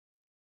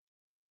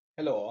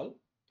Hello all.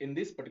 In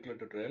this particular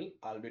tutorial,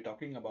 I'll be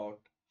talking about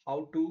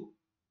how to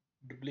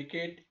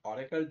duplicate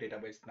Oracle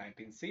Database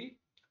 19c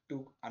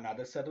to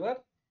another server,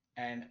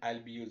 and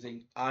I'll be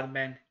using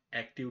RMAN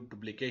Active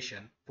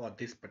Duplication for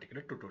this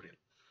particular tutorial.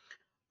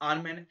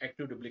 RMAN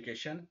Active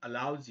Duplication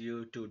allows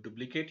you to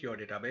duplicate your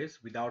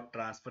database without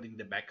transferring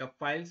the backup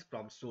files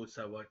from source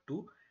server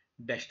to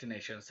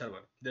destination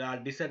server. There are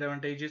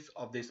disadvantages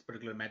of this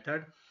particular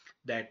method,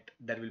 that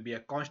there will be a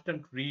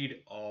constant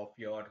read of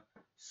your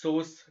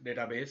source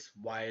database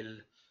while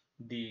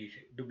the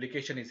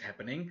duplication is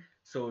happening.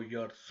 So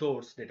your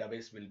source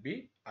database will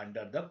be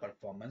under the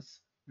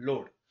performance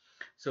load.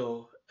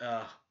 So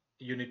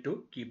you need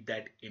to keep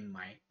that in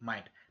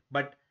mind.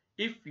 But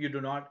if you do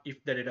not,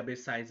 if the database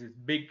size is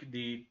big,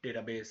 the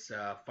database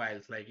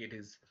files, like it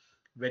is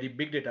very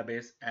big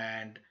database,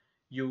 and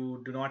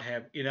you do not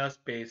have enough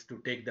space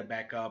to take the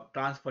backup,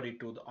 transfer it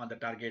to on the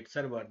target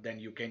server, then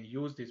you can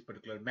use this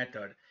particular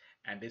method,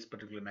 and this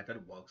particular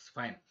method works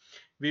fine.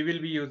 We will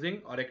be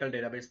using Oracle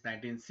Database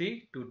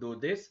 19c to do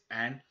this,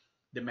 and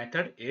the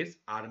method is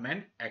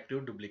RMAN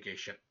Active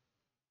Duplication.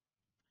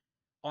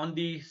 On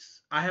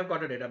these, I have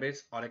got a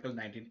database, Oracle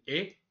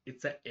 19a.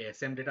 It's a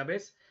ASM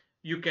database.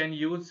 You can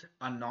use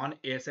a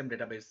non-ASM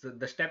database.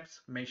 The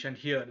steps mentioned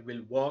here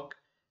will work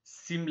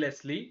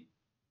seamlessly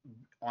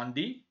on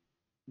the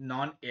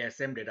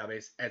non-ASM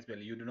database as well.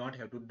 You do not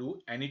have to do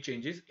any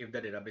changes if the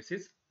database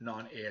is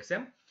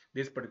non-ASM.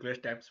 These particular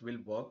steps will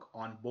work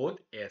on both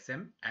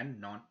ASM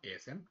and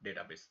non-ASM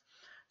database.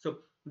 So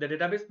the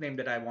database name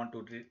that I want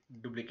to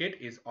duplicate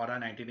is Aura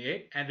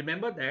 19a, and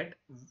remember that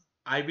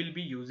I will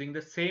be using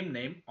the same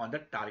name on the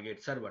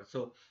target server.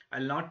 So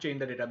I'll not change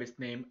the database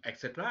name,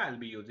 etc. I'll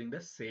be using the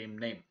same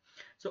name.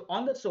 So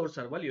on the source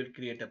server, you'll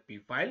create a P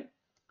file.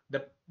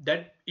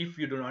 That if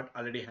you do not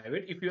already have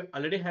it, if you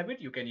already have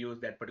it, you can use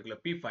that particular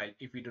P file.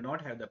 If you do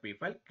not have the P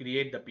file,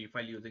 create the P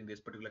file using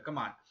this particular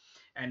command.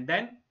 And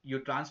then you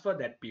transfer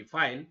that P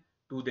file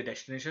to the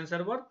destination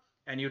server,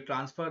 and you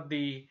transfer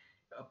the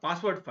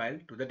password file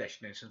to the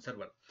destination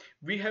server.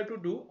 We have to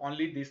do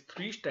only these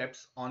three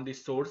steps on the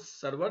source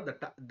server,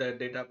 the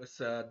data,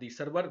 the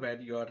server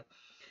where your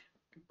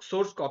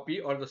source copy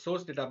or the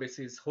source database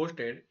is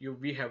hosted.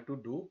 We have to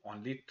do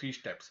only three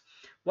steps.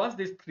 Once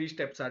these three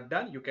steps are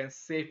done, you can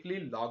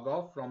safely log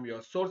off from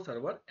your source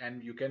server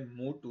and you can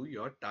move to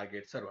your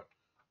target server.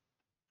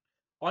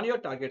 On your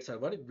target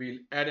server, we'll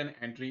add an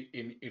entry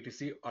in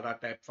etc aura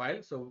tab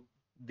file. So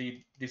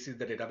this is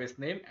the database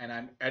name, and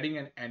I'm adding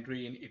an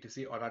entry in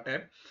etc aura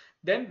tab.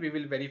 Then we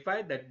will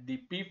verify that the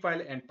P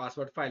file and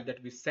password file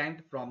that we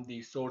sent from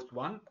the source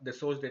one, the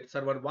source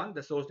server one,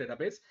 the source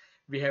database,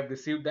 we have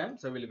received them.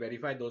 So we'll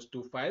verify those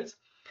two files.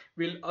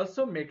 We'll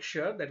also make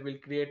sure that we'll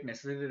create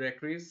necessary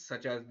directories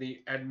such as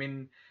the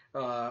admin,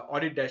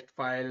 audit dash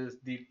files,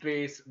 the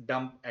trace,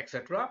 dump,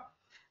 etc.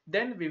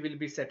 Then we will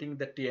be setting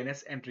the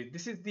TNS entry.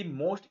 This is the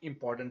most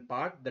important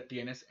part, the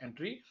TNS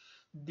entry.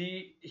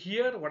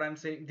 Here what I'm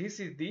saying,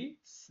 this is the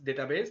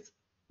database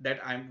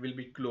that I will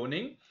be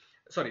cloning.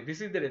 Sorry,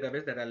 this is the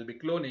database that I'll be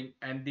cloning,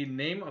 and the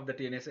name of the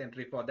TNS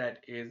entry for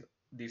that is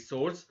the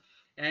source,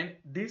 and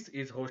this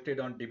is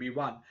hosted on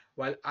DB1,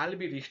 while I'll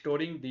be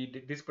restoring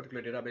this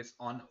particular database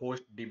on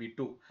host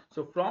DB2.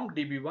 So from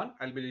DB1,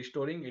 I'll be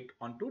restoring it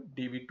onto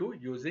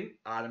DB2 using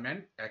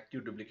RMAN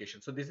Active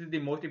Duplication. So this is the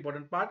most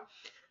important part.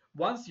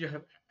 Once you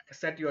have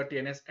set your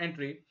TNS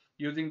entry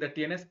using the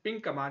TNS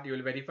ping command, you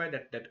will verify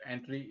that that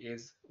entry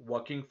is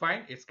working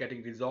fine, it's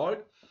getting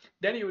resolved.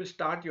 Then you will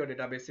start your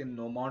database in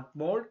no mount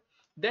mode.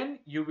 Then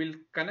you will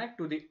connect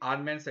to the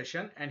RMAN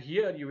session, and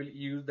here you will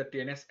use the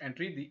TNS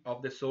entry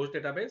of the source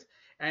database,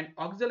 and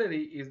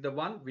auxiliary is the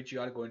one which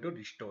you are going to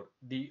restore.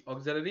 The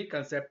auxiliary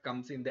concept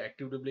comes in the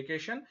active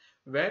duplication,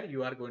 where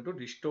you are going to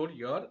restore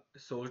your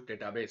source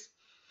database.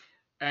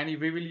 And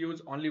we will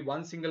use only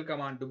one single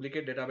command,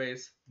 duplicate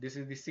database. This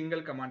is the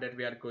single command that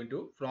we are going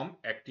to from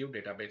active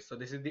database. So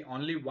this is the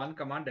only one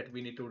command that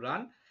we need to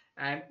run.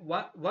 And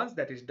once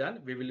that is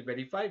done, we will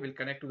verify, we'll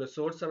connect to the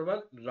source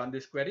server, run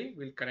this query,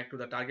 we'll connect to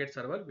the target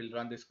server, we'll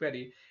run this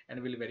query,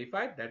 and we'll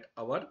verify that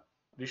our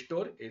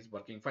restore is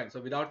working fine.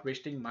 So without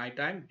wasting my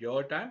time,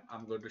 your time,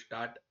 I'm going to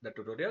start the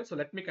tutorial. So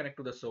let me connect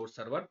to the source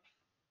server.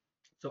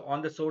 So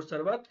on the source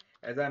server,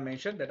 as I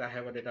mentioned, that I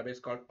have a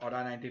database called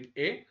Aura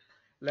 19a.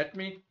 Let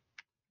me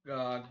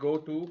go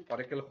to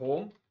Oracle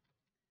Home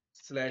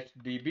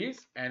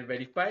 /dbs and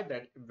verify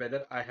that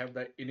whether I have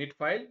the init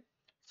file.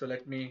 So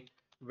let me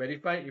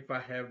verify if I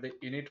have the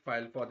init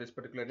file for this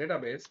particular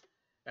database,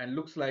 and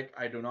looks like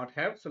I do not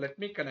have. So let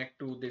me connect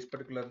to this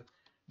particular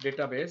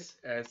database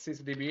as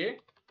sysdba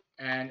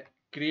and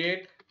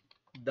create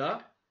the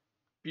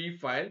P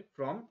file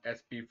from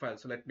sp file.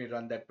 So let me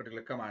run that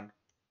particular command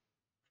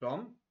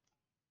from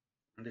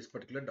this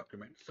particular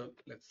document. So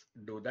let's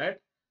do that.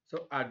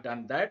 So I've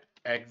done that.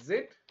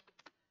 Exit.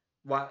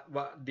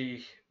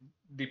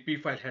 The P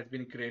file has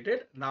been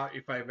created. Now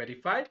if I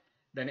verify,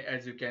 then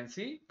as you can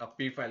see, a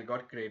P file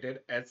got created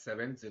at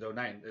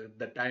 7:09.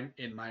 The time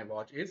in my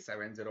watch is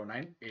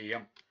 7:09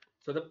 a.m.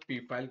 So the P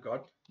file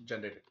got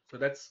generated. So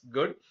that's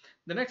good.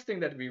 The next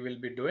thing that we will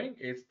be doing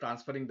is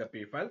transferring the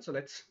P file. So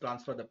let's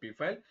transfer the P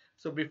file.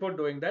 So before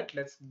doing that,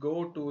 let's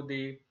go to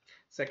the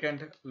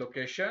second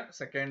location,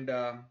 second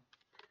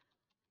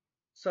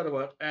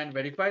server, and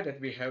verify that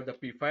we have the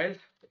P file.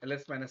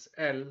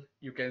 ls-l,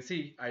 you can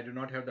see I do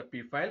not have the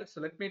P file.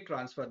 So let me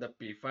transfer the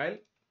P file.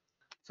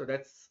 So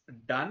that's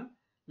done.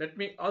 Let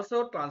me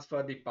also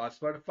transfer the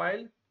password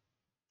file.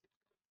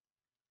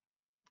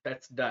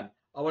 That's done.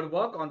 Our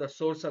work on the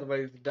source server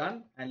is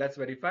done, and let's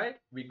verify.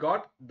 We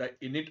got the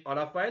init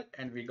aura file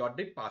and we got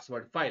the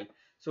password file.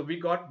 So we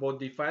got both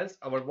the files.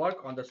 Our work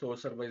on the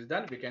source server is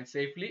done. We can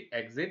safely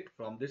exit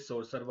from the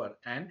source server,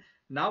 and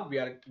now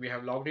we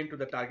have logged into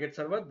the target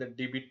server, the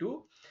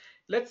DB2.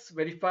 Let's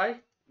verify.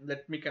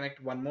 Let me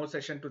connect one more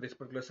session to this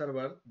particular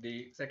server,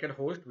 the second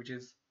host, which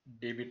is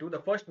DB2.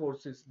 The first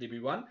host is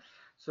DB1.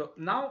 So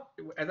now,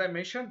 as I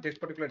mentioned, this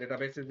particular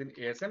database is in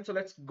ASM. So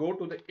let's go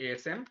to the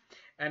ASM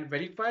and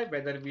verify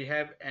whether we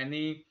have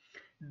any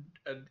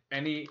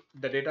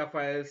the data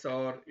files,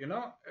 or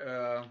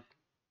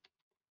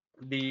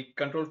the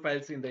control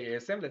files in the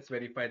ASM. Let's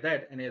verify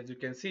that. And as you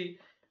can see,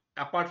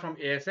 apart from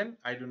ASM,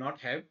 I do not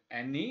have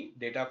any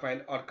data file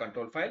or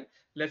control file.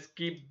 Let's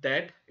keep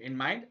that in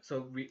mind.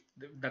 So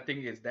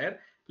nothing is there.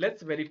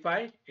 Let's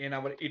verify in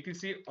our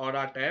etc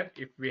aura tab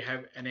if we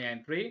have any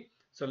entry.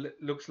 So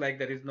looks like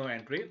there is no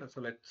entry.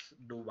 So let's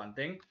do one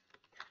thing.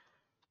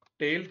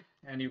 Tail,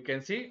 and you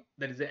can see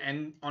there is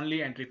an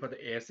only entry for the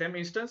ASM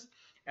instance.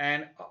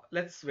 And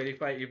let's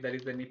verify if there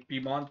is any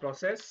pmon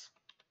process,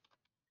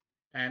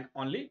 and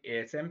only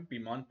ASM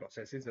pmon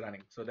process is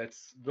running. So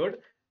that's good.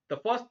 The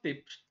first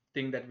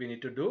thing that we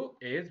need to do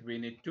is we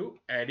need to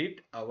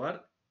edit our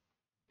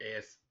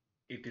AS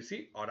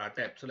etc aura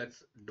tab. So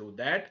let's do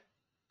that.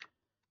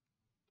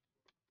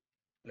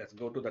 Let's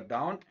go to the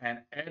down and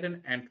add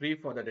an entry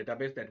for the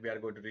database that we are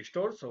going to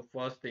restore. So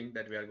first thing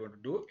that we are going to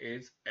do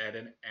is add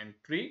an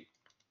entry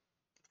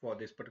for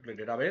this particular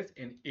database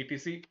in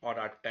etc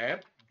aura tab.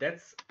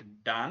 That's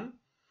done.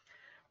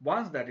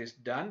 Once that is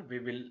done, we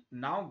will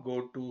now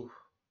go to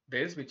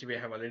this, which we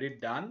have already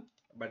done,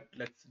 but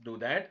let's do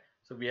that.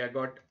 So we have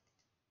got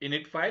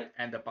init file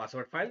and the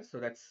password file. So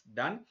that's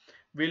done.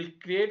 We'll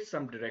create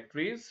some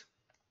directories.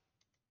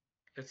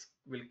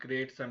 We'll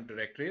create some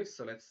directories.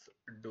 So let's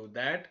do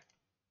that.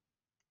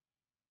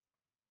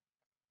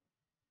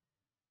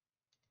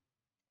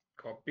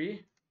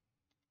 Copy.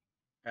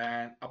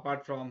 And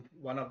apart from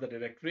one of the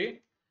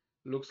directory,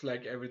 looks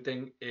like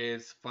everything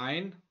is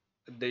fine.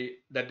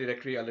 That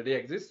directory already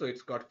exists, so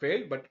it's got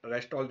failed, but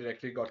rest all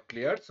directory got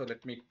cleared. So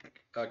let me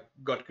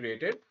got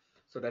created.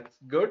 So that's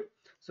good.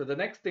 So the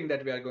next thing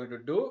that we are going to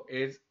do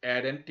is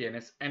add an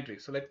TNS entry.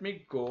 So let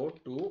me go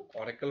to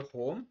Oracle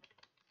Home.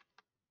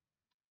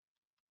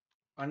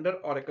 Under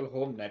Oracle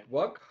Home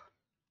Network,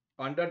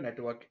 under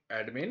Network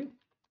Admin,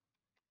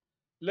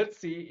 let's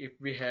see if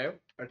we have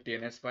a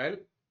TNS file,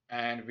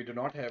 and we do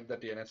not have the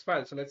TNS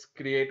file. So let's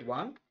create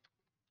one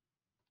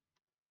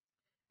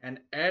and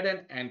add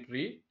an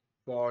entry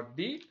for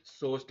the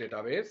source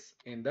database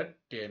in the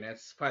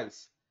TNS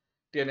files,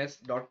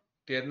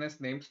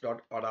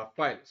 tnsnames.aura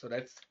file. So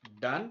that's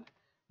done.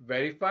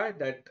 Verify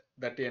that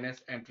the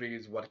TNS entry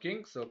is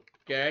working. So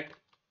cat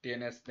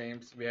TNS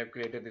names, we have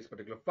created this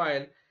particular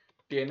file.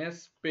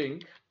 TNS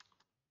ping,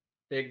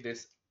 take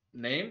this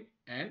name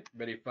and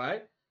verify,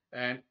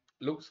 and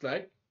looks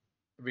like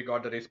we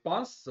got the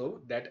response.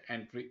 So that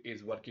entry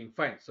is working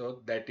fine.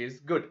 So that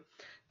is good.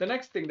 The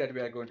next thing that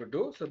we are going to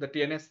do, so the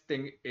TNS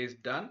thing is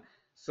done.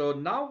 So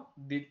now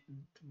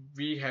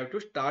we have to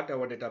start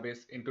our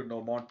database into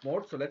no mount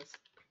mode. So let's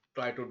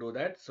try to do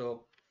that.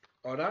 So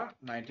aura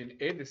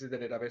 19.8, this is the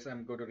database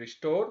I'm going to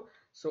restore.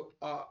 So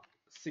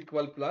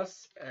SQL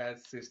plus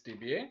as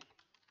sysdba,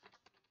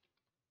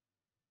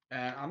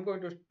 and I'm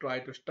going to try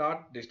to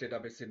start this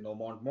database in no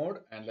mount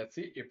mode, and let's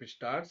see if it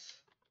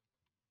starts.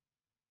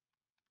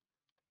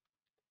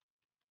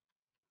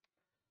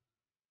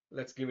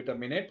 Let's give it a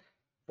minute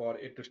for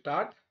it to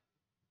start.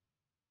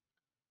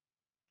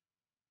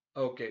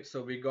 Okay,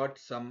 so we got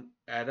some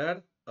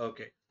error.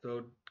 Okay,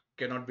 so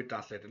cannot be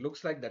translated.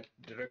 Looks like that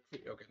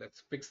directly. Okay,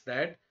 let's fix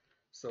that.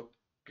 So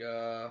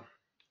uh,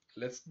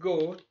 let's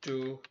go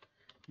to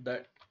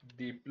the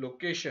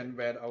location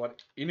where our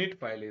init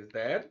file is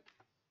there.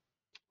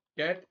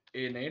 Cat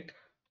init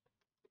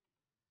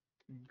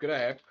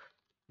grep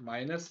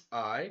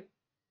 -I,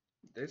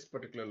 this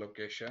particular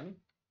location.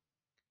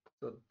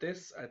 So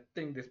this, I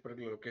think this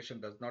particular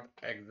location does not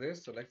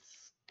exist. So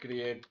let's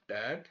create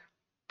that.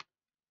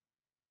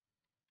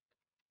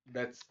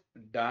 That's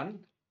done.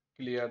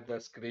 Clear the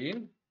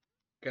screen.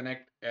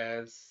 Connect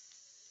as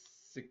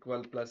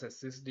SQL plus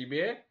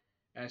sysdba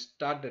and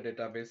start the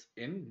database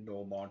in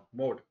no mount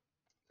mode.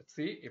 Let's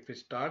see if it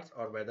starts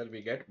or whether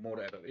we get more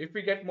error. If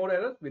we get more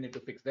errors, we need to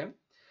fix them.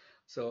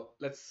 So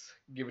let's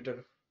give it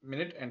a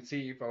minute and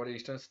see if our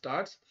instance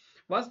starts.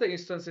 Once the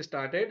instance is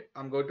started,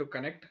 I'm going to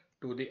connect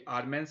to the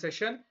rman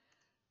session.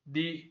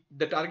 The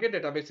target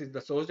database is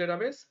the source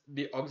database.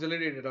 The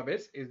auxiliary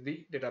database is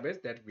the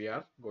database that we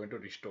are going to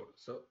restore.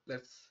 So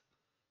let's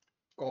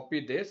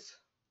copy this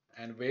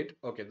and wait.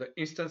 Okay, the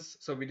instance,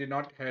 so we did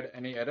not had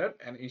any error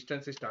and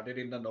instance is started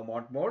in the no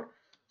mod mode.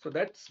 So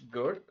that's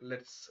good.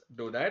 Let's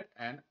do that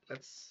and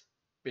let's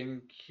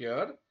ping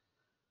here.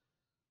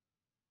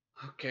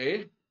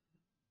 Okay.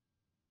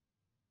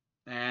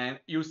 And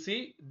you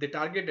see the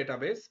target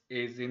database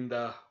is in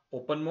the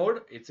open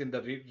mode. It's in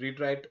the read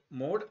write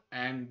mode,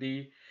 and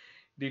the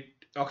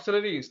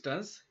auxiliary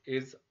instance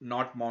is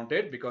not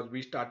mounted because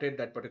we started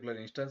that particular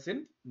instance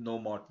in no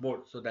mod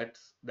mode. So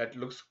that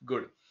looks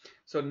good.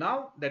 So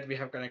now that we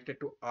have connected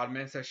to our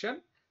main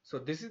session, so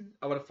this is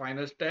our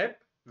final step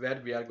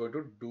where we are going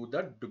to do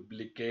the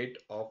duplicate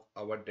of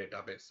our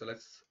database. So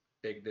let's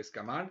take this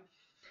command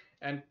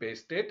and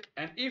paste it.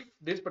 And if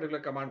this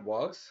particular command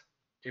works,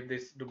 if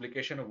this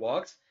duplication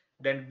works,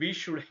 then we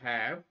should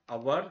have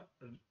our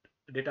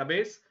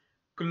database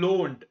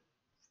cloned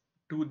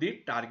to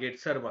the target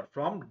server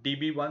from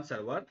DB1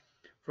 server,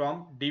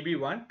 from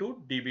DB1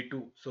 to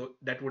DB2. So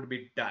that would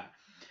be done.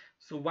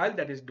 So while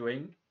that is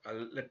doing,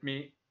 let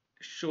me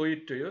show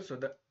it to you. So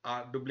the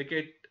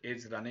duplicate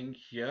is running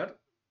here,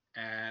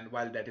 and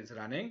while that is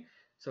running,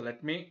 so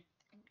let me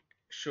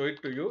show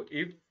it to you.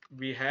 If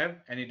we have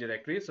any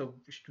directory, so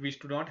we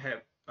do not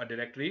have a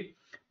directory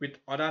with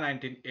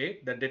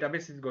Aura19A, the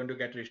database is going to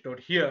get restored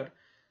here.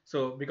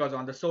 So because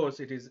on the source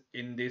it is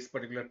in this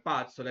particular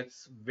path, so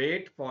let's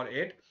wait for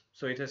it.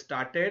 So it has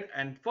started,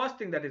 and first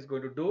thing that is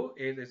going to do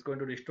is it's going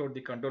to restore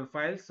the control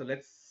files. So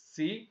let's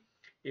see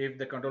if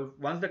the control,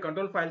 once the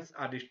control files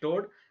are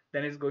restored,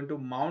 then it's going to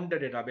mount the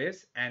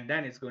database, and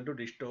then it's going to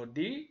restore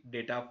the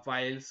data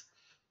files,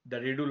 the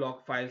redo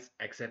log files,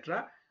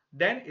 etc.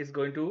 Then it's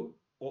going to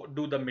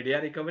do the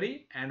media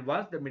recovery, and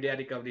once the media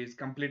recovery is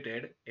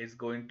completed, it's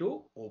going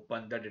to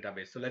open the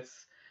database. So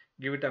let's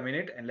give it a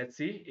minute and let's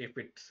see if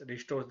it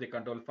restores the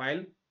control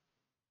file.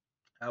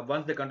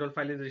 Once the control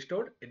file is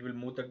restored, it will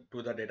move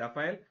to the data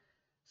file.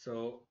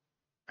 So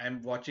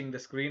I'm watching the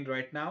screen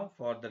right now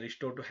for the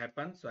restore to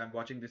happen. So I'm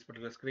watching this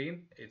particular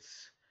screen.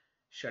 It's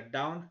shut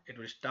down. It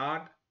will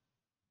start.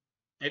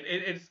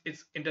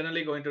 It's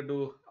internally going to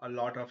do a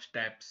lot of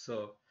steps.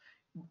 So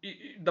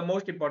the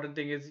most important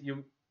thing is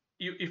you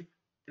if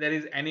there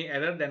is any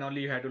error, then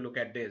only you have to look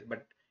at this.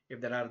 But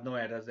if there are no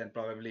errors, then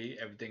probably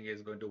everything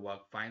is going to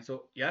work fine.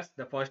 So yes,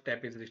 the first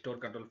step is restore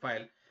control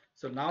file.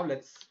 So now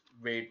let's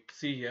wait,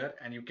 see here,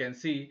 and you can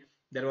see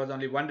there was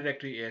only one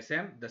directory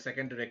ASM. The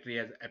second directory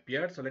has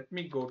appeared. So let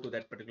me go to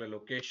that particular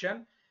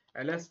location,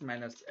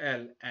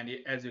 ls-l, and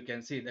as you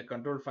can see, the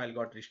control file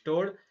got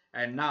restored,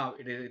 and now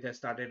it has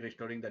started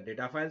restoring the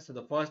data files. So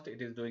the first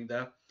it is doing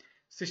the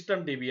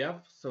system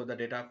dbf. So the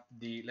data,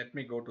 let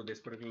me go to this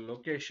particular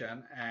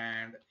location,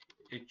 and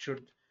it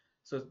should,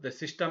 so the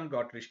system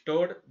got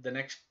restored. The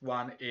next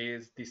one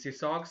is the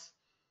sysocs,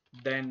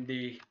 then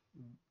the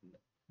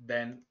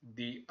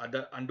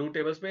other undo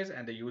table space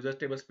and the users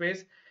table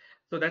space.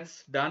 So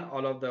that's done,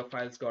 all of the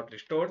files got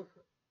restored.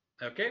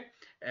 Okay,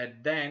 and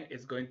then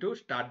it's going to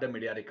start the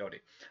media recovery.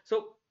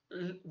 So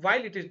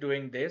while it is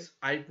doing this,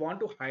 I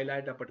want to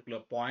highlight a particular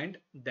point,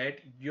 that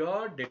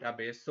your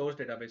database, source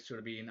database,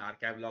 should be in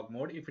archive log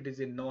mode. If it is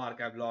in no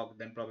archive log,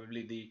 then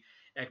probably the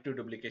active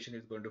duplication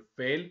is going to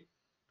fail.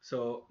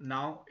 So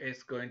now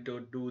it's going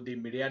to do the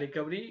media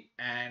recovery,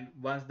 and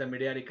once the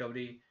media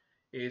recovery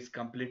is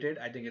completed,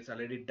 I think it's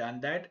already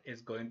done that,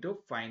 it's going to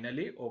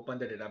finally open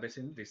the database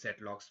in reset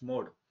logs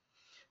mode.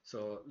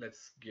 So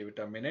let's give it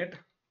a minute.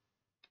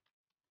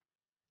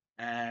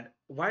 And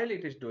while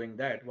it is doing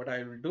that, what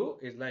I will do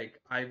is, like,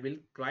 I will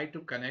try to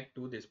connect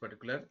to this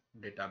particular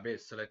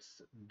database. So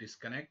let's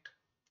disconnect.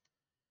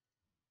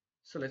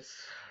 So let's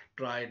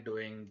try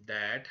doing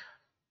that.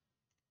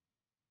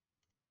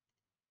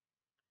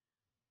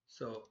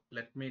 So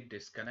let me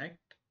disconnect.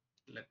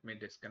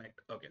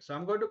 Okay, so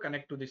I'm going to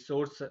connect to the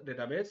source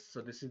database.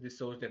 So this is the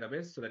source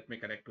database. So let me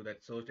connect to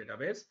that source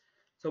database.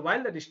 So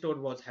while the restore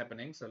was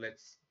happening, so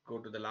let's go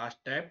to the last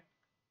tab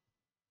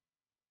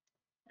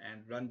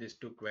and run these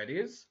two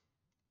queries.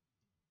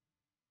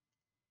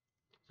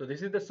 So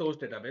this is the source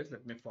database.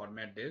 Let me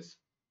format this.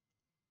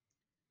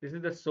 This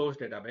is the source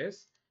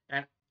database,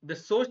 and the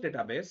source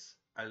database,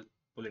 I'll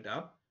pull it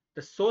up.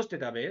 The source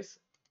database,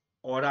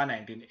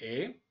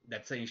 Aura19A,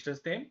 that's the instance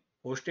name,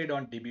 hosted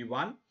on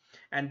DB1,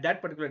 and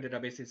that particular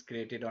database is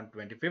created on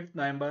 25th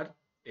November.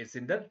 It's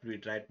in the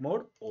read write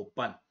mode,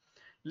 open.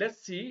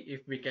 Let's see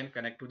if we can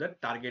connect to the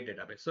target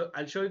database. So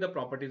I'll show you the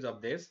properties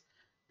of this.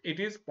 It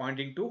is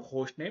pointing to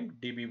hostname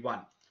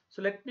DB1.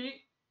 So let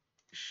me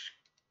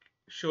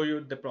show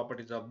you the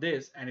properties of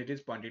this, and it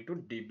is pointing to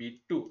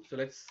DB2. So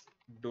let's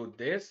do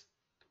this.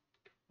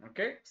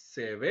 Okay,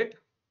 save it,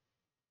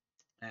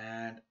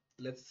 and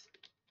let's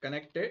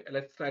connect it.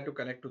 Let's try to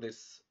connect to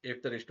this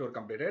if the restore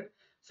completed.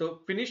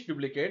 So finish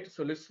duplicate.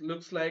 So this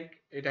looks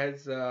like it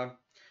has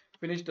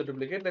finished the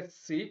duplicate. Let's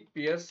see,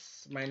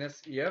 ps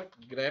 -ef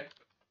grep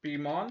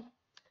pmon,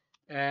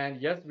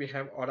 and yes, we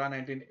have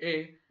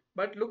Aura19A,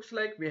 but looks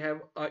like we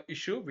have a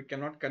issue. We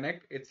cannot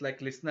connect. It's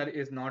like listener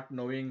is not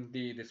knowing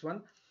this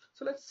one.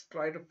 So let's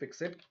try to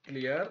fix it.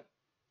 Clear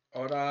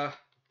Aura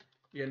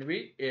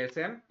env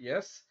asm,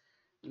 yes.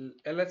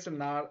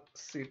 LSNR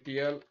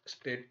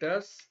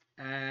status,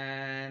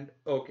 and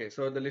okay,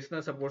 so the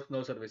listener supports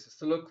no services.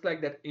 So looks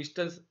like that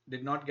instance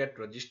did not get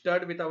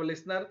registered with our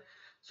listener.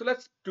 So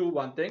let's do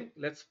one thing.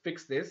 Let's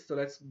fix this. So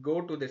let's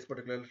go to this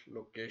particular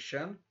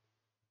location,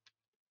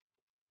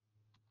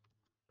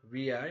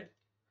 VI,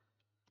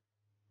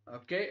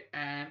 okay,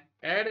 and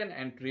add an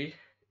entry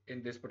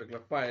in this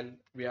particular file.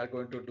 We are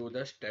going to do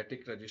the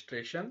static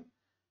registration.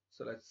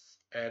 So let's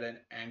add an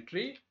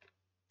entry,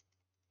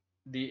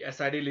 the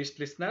SID list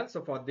listener.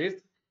 So for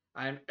this,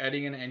 I'm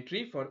adding an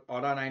entry for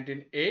Aura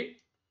 19A.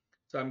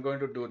 So I'm going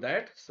to do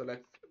that. So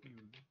let's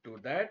do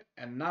that.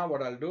 And now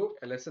what I'll do,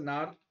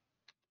 LSNR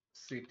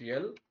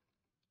CTL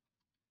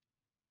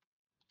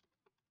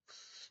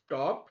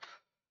stop,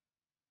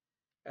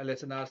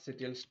 LSNR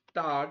CTL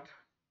start.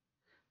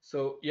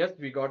 So yes,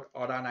 we got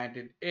Aura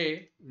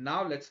 19A.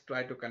 Now let's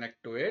try to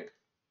connect to it.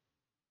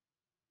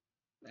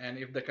 And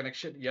if the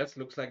connection, yes,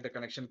 looks like the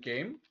connection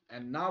came.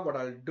 And now what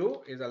I'll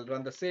do is I'll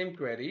run the same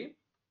query.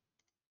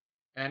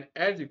 And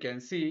as you can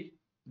see,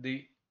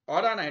 the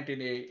Aura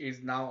 19A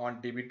is now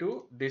on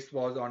DB2. This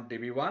was on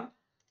DB1.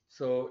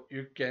 So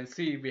you can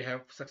see we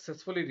have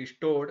successfully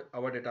restored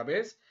our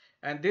database.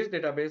 And this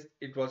database,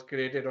 it was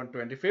created on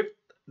 25th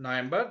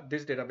November.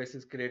 This database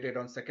is created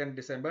on 2nd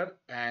December,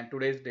 and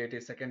today's date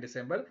is 2nd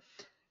December.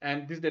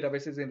 And this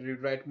database is in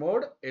read-write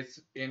mode. It's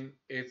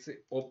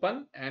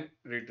open and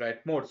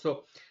read-write mode.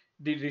 So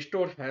the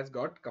restore has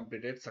got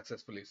completed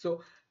successfully.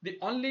 So the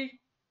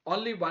only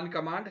one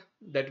command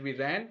that we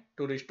ran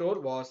to restore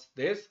was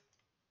this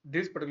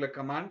particular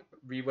command.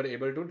 We were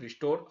able to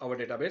restore our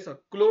database or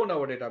clone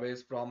our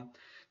database from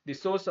the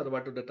source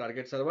server to the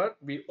target server.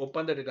 We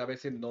open the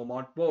database in no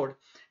mount mode,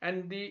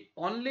 and the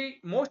only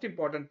most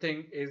important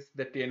thing is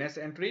the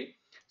TNS entry.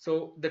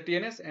 So the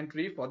TNS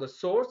entry for the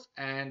source,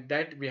 and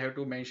that we have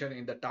to mention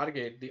in the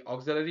target. The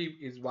auxiliary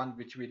is one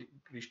which we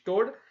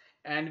restored,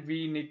 and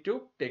we need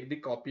to take the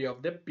copy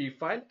of the P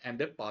file and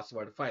the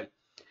password file.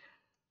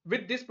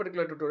 With this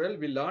particular tutorial,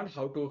 we learned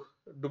how to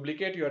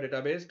duplicate your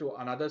database to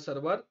another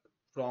server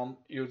from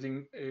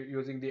using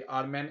the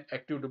rman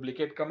active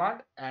duplicate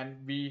command, and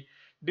we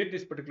did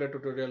this particular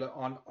tutorial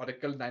on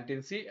Oracle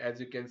 19c. As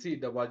you can see,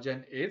 the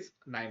version is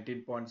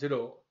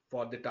 19.0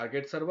 for the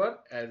target server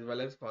as well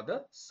as for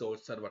the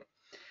source server.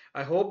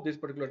 I hope this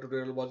particular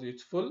tutorial was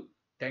useful.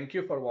 Thank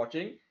you for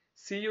watching.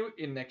 See you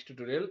in next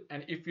tutorial.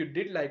 And if you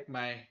did like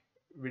my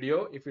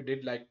video, if you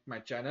did like my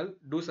channel,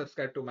 do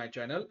subscribe to my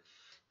channel.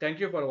 Thank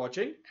you for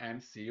watching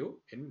and see you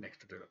in next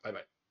tutorial. Bye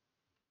bye.